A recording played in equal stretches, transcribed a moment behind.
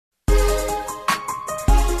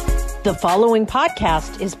The following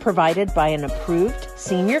podcast is provided by an approved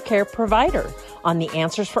senior care provider on the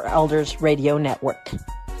Answers for Elders radio network.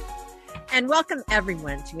 And welcome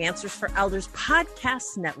everyone to Answers for Elders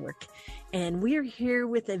podcast network. And we are here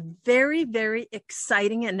with a very, very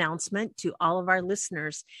exciting announcement to all of our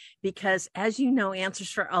listeners, because as you know, Answers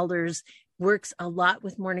for Elders works a lot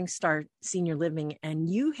with Morningstar Senior Living. And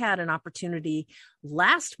you had an opportunity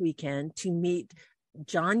last weekend to meet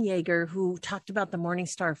John Yeager, who talked about the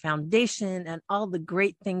Morningstar Foundation and all the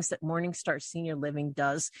great things that Morningstar Senior Living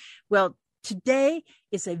does. Well, today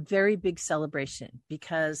is a very big celebration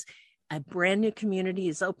because a brand new community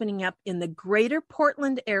is opening up in the greater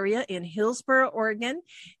Portland area in Hillsboro, Oregon,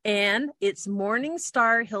 and it's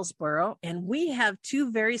Morningstar Hillsboro. And we have two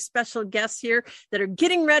very special guests here that are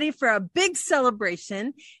getting ready for a big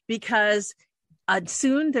celebration because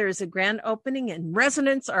soon there's a grand opening and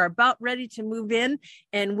residents are about ready to move in.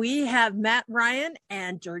 And we have Matt Ryan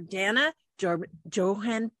and Jordana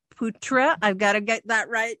Johan Putra. I've got to get that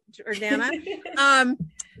right, Jordana.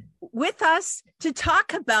 With us to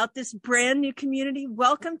talk about this brand new community.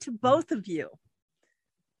 Welcome to both of you.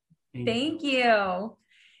 Thank you.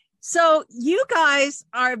 So you guys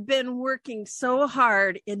have been working so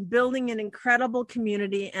hard in building an incredible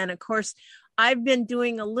community. And of course, I've been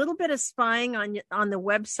doing a little bit of spying on the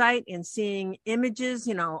website and seeing images,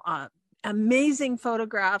 amazing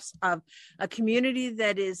photographs of a community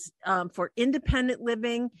that is for independent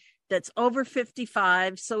living, that's over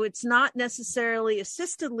 55. So it's not necessarily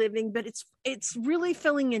assisted living, but it's really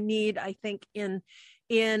filling a need, I think, in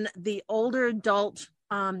the older adult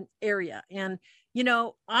area. And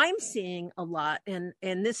I'm seeing a lot, and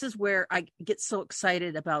this is where I get so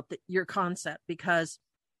excited about your concept, because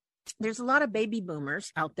there's a lot of baby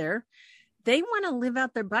boomers out there. They want to live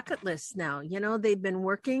out their bucket lists now. They've been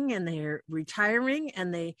working and they're retiring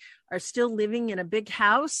and they are still living in a big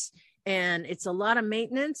house, and it's a lot of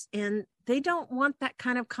maintenance, and they don't want that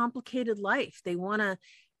kind of complicated life. They want to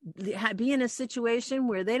be in a situation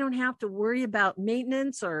where they don't have to worry about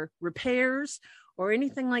maintenance or repairs or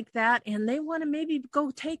anything like that. And they want to maybe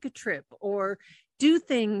go take a trip or do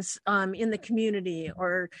things in the community,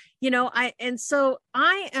 or, so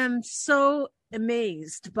I am so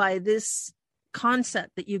amazed by this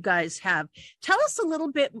concept that you guys have. Tell us a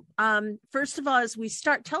little bit, first of all, as we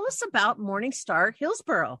start, tell us about Morningstar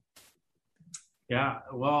Hillsboro. Yeah,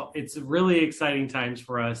 well, it's really exciting times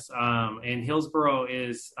for us. And Hillsboro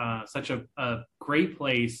is such a great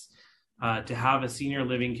place to have a senior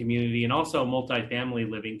living community and also multifamily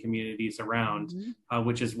living communities around,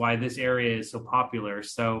 which is why this area is so popular.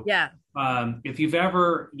 So yeah, if you've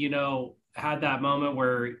ever, had that moment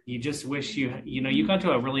where you just wish you got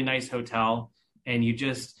to a really nice hotel and you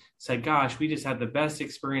just said, gosh, we just had the best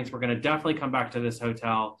experience. We're going to definitely come back to this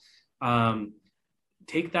hotel.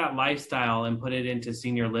 Take that lifestyle and put it into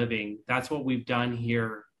senior living. That's what we've done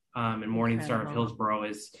here in Morningstar of Hillsboro,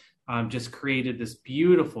 is just created this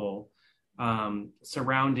beautiful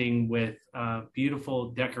surrounding with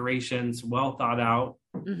beautiful decorations, well thought out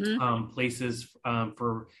places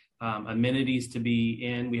for amenities to be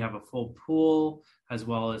in. We have a full pool, as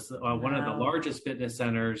well as one of the largest fitness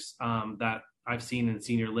centers that I've seen in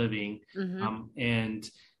senior living. And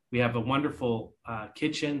we have a wonderful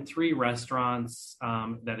kitchen, 3 restaurants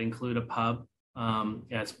that include a pub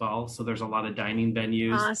as well. So there's a lot of dining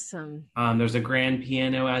venues. Awesome. There's a grand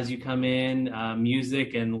piano as you come in,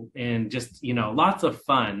 music and just, lots of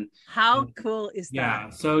fun. How cool is that? Yeah.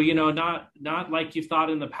 So, not like you've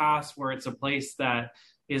thought in the past where it's a place that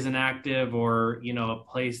isn't active or, a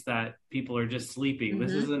place that people are just sleeping.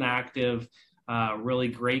 This is an active, really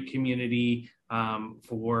great community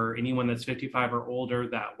for anyone that's 55 or older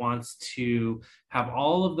that wants to have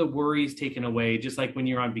all of the worries taken away, just like when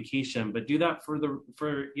you're on vacation, but do that for the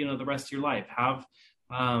rest of your life. Have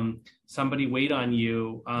somebody wait on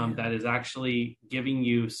you that is actually giving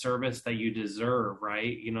you service that you deserve,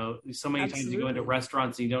 right? So many times you go into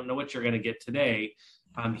restaurants and you don't know what you're going to get today.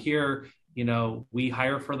 Here, we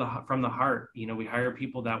hire from the heart. We hire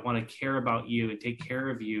people that want to care about you and take care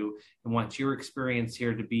of you and want your experience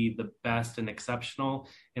here to be the best and exceptional.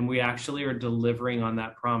 And we actually are delivering on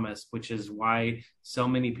that promise, which is why so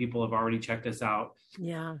many people have already checked us out.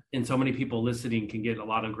 Yeah. And so many people listening can get a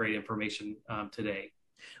lot of great information today.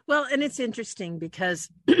 Well, and it's interesting because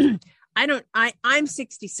I'm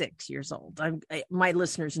 66 years old. My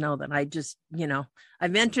listeners know that I just,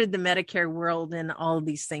 I've entered the Medicare world and all of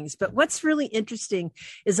these things. But what's really interesting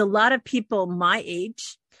is a lot of people my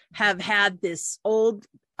age have had this old,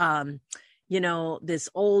 this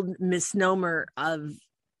old misnomer of,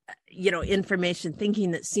 information,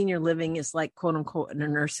 thinking that senior living is like, quote unquote, in a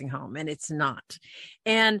nursing home, and it's not.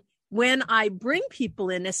 And when I bring people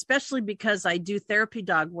in, especially because I do therapy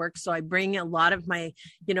dog work, so I bring a lot of my,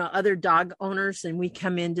 other dog owners, and we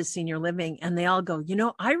come into senior living and they all go,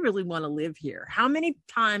 I really want to live here. How many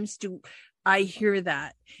times do I hear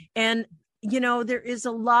that? And, there is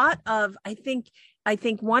a lot of, I think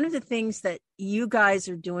one of the things that you guys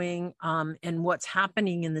are doing and what's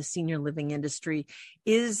happening in the senior living industry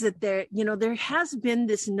is that there has been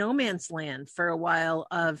this no man's land for a while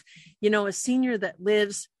of, a senior that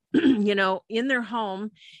lives in their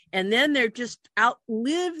home, and then they're just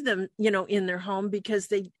outlive them, in their home because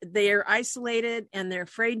they are isolated and they're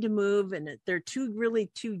afraid to move, and they're too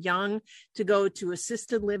young to go to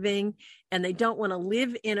assisted living, and they don't want to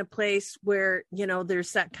live in a place where,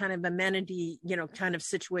 there's that kind of amenity, kind of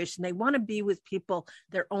situation. They want to be with people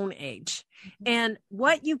their own age. And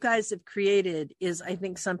what you guys have created is, I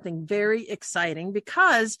think, something very exciting,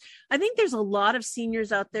 because I think there's a lot of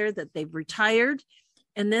seniors out there that they've retired,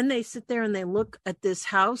 and then they sit there and they look at this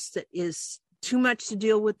house that is too much to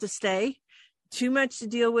deal with to stay, too much to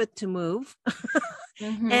deal with to move.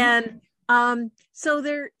 And so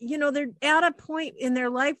they're at a point in their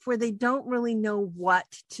life where they don't really know what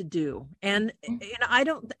to do. And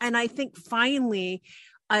I think finally,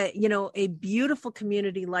 a beautiful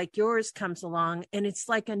community like yours comes along, and it's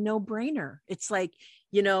like a no-brainer. It's like,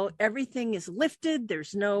 everything is lifted.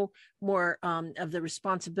 There's no more of the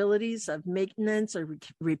responsibilities of maintenance or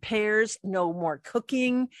repairs, no more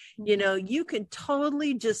cooking. You can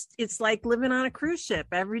totally it's like living on a cruise ship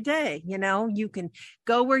every day. You can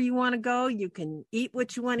go where you want to go. You can eat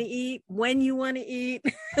what you want to eat, when you want to eat,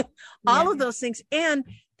 all of those things. And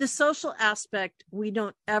the social aspect, we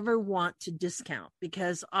don't ever want to discount,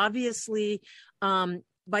 because obviously,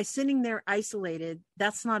 by sitting there isolated,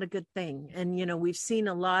 that's not a good thing. And, we've seen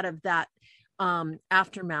a lot of that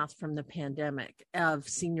aftermath from the pandemic of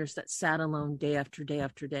seniors that sat alone day after day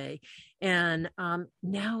after day. And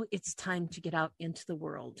now it's time to get out into the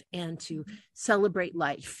world and to celebrate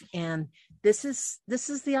life. And this is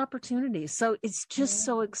the opportunity. So it's just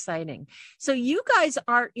so exciting. So you guys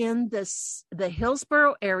are in the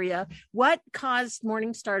Hillsborough area. What caused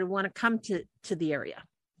Morningstar to want to come to the area?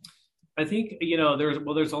 I think,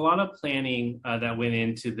 there's a lot of planning that went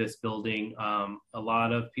into this building. A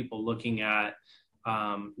lot of people looking at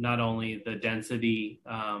not only the density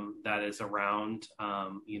that is around,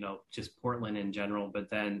 just Portland in general,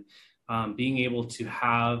 but then being able to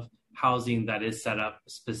have housing that is set up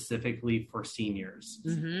specifically for seniors.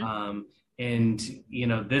 And,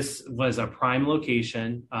 this was a prime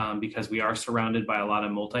location because we are surrounded by a lot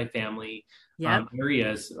of multifamily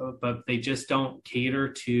areas, but they just don't cater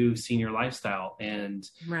to senior lifestyle. And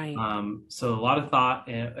so a lot of thought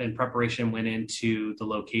and preparation went into the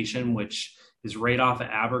location, which is right off of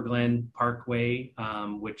Aberglen Parkway,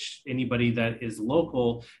 which anybody that is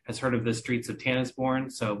local has heard of the streets of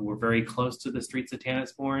Tanasbourne. So we're very close to the streets of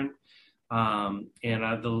Tanasbourne. And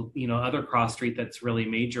the other cross street that's really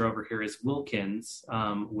major over here is Wilkins,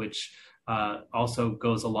 which also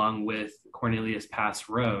goes along with Cornelius Pass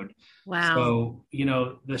Road. Wow. So,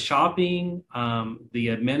 the shopping, the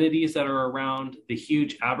amenities that are around, the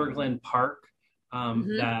huge Aberglen Park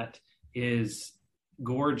that is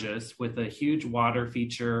gorgeous with a huge water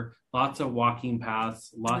feature, lots of walking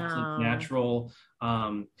paths, lots of natural,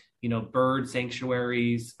 bird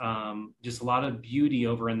sanctuaries, just a lot of beauty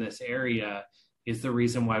over in this area is the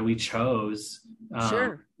reason why we chose,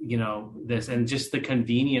 this, and just the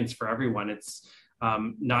convenience for everyone. It's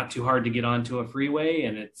not too hard to get onto a freeway,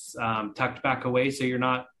 and it's tucked back away, so you're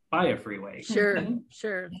not by a freeway. Sure.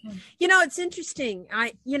 It's interesting.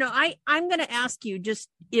 I'm going to ask you, just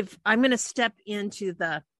if I'm going to step into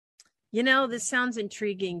this sounds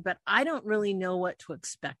intriguing, but I don't really know what to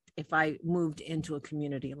expect if I moved into a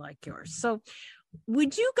community like yours. So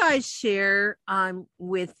would you guys share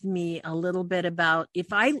with me a little bit about,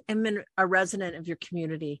 if I am a resident of your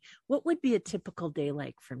community, what would be a typical day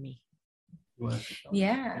like for me?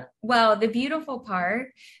 Yeah. Well, the beautiful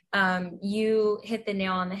part, you hit the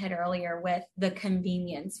nail on the head earlier with the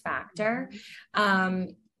convenience factor.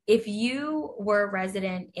 If you were a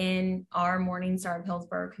resident in our Morningstar of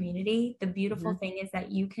Hillsborough community, the beautiful thing is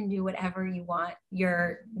that you can do whatever you want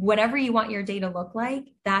your day to look like.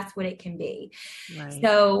 That's what it can be. Right.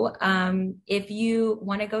 So if you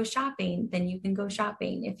want to go shopping, then you can go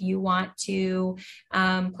shopping. If you want to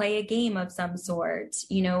play a game of some sort,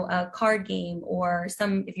 a card game, or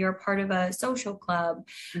if you're a part of a social club,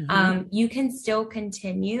 you can still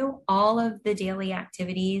continue all of the daily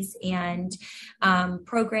activities and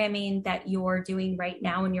programming that you're doing right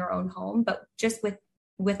now in your own home, but just with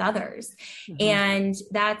with others. And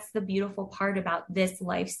that's the beautiful part about this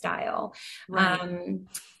lifestyle. Right.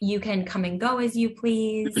 You can come and go as you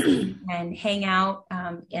please and hang out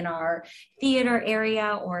in our theater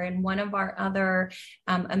area or in one of our other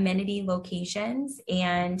amenity locations,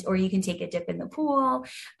 or you can take a dip in the pool.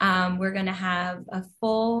 We're going to have a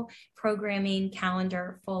full programming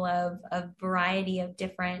calendar full of a variety of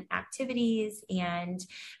different activities, and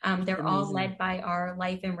they're all led by our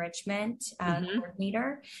life enrichment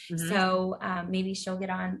coordinator. So maybe she'll get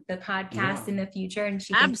on the podcast in the future and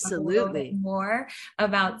she can talk a little bit more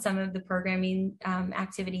about some of the programming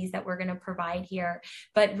activities that we're going to provide here.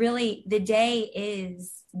 But really, the day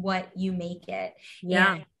is what you make it.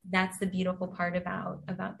 Yeah. And that's the beautiful part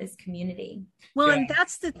about this community. Well, and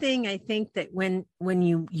that's the thing, I think, that when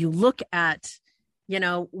you look at,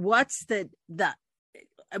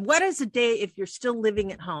 what is a day if you're still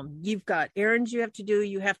living at home? You've got errands you have to do.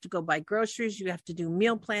 You have to go buy groceries. You have to do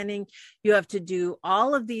meal planning. You have to do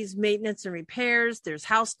all of these maintenance and repairs. There's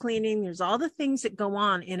house cleaning. There's all the things that go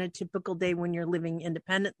on in a typical day when you're living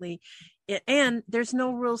independently. And there's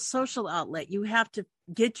no real social outlet. You have to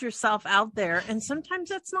get yourself out there. And sometimes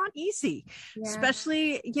that's not easy,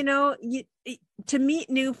 especially, to meet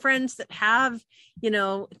new friends that have,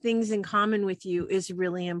 things in common with you is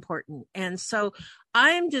really important. And so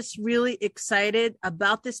I am just really excited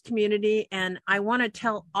about this community. And I want to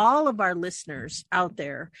tell all of our listeners out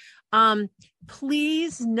there,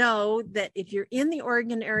 please know that if you're in the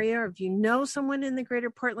Oregon area, or if you know someone in the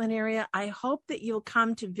greater Portland area, I hope that you'll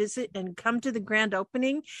come to visit and come to the grand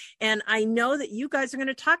opening. And I know that you guys are going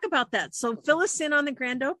to talk about that. So fill us in on the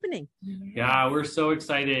grand opening. Yeah, we're so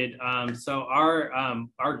excited. So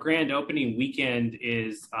our grand opening weekend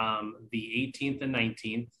is the 18th and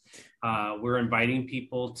 19th. We're inviting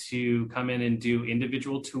people to come in and do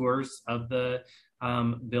individual tours of the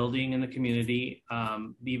building in the community,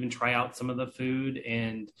 even try out some of the food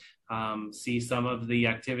and see some of the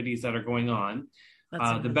activities that are going on.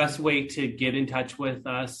 The best way to get in touch with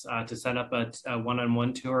us to set up a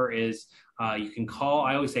one-on-one tour is you can call.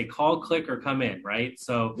 I always say call, click, or come in, right?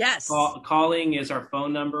 So yes, calling is our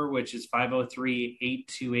phone number, which is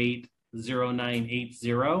 503-828-0980.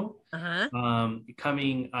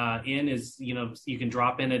 Coming in is, you can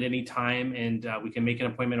drop in at any time and we can make an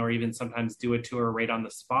appointment or even sometimes do a tour right on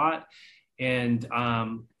the spot. And,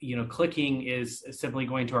 clicking is simply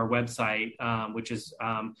going to our website, which is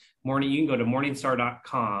you can go to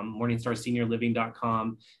morningstar.com,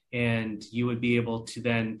 morningstarseniorliving.com, and you would be able to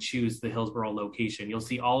then choose the Hillsboro location. You'll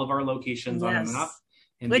see all of our locations on a map.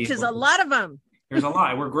 Which is a lot of them. There's a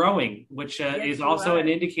lot. We're growing, which is also an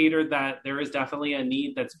indicator that there is definitely a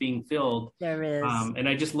need that's being filled. There is. And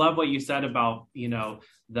I just love what you said about,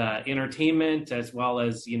 the entertainment, as well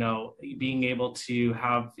as, being able to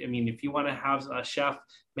have, if you want to have a chef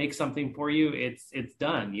make something for you, it's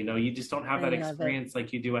done. You just don't have that experience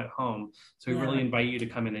like you do at home. So we really invite you to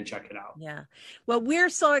come in and check it out. Yeah. Well, we're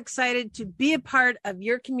so excited to be a part of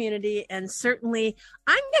your community. And certainly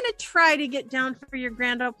I'm going to try to get down for your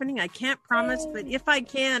grand opening. I can't promise, but if I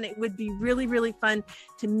can, it would be really, really fun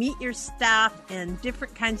to meet your staff and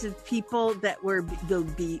different kinds of people that will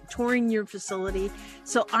be touring your facility.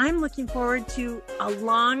 So I'm looking forward to a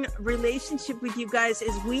long relationship with you guys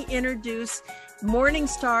as we introduce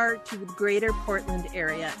Morningstar to the greater Portland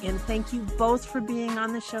area. And thank you both for being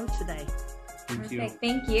on the show today. Thank you.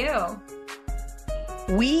 Thank you.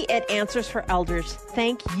 We at Answers for Elders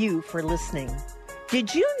thank you for listening.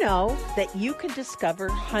 Did you know that you can discover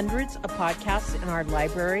hundreds of podcasts in our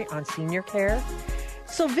library on senior care?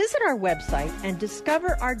 So visit our website and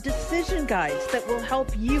discover our decision guides that will help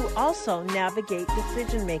you also navigate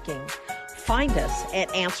decision making. Find us at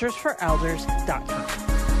answersforelders.com.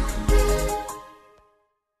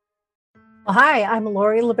 Well, hi, I'm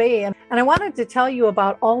Lori LeBay, and I wanted to tell you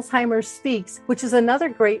about Alzheimer's Speaks, which is another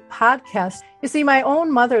great podcast. You see, my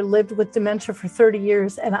own mother lived with dementia for 30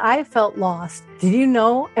 years, and I felt lost. Did you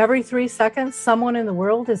know every 3 seconds someone in the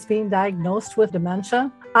world is being diagnosed with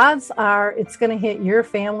dementia? Odds are it's going to hit your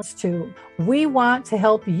families too. We want to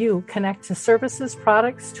help you connect to services,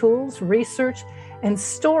 products, tools, research, and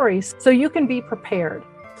stories so you can be prepared.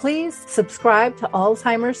 Please subscribe to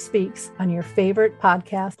Alzheimer's Speaks on your favorite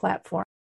podcast platform.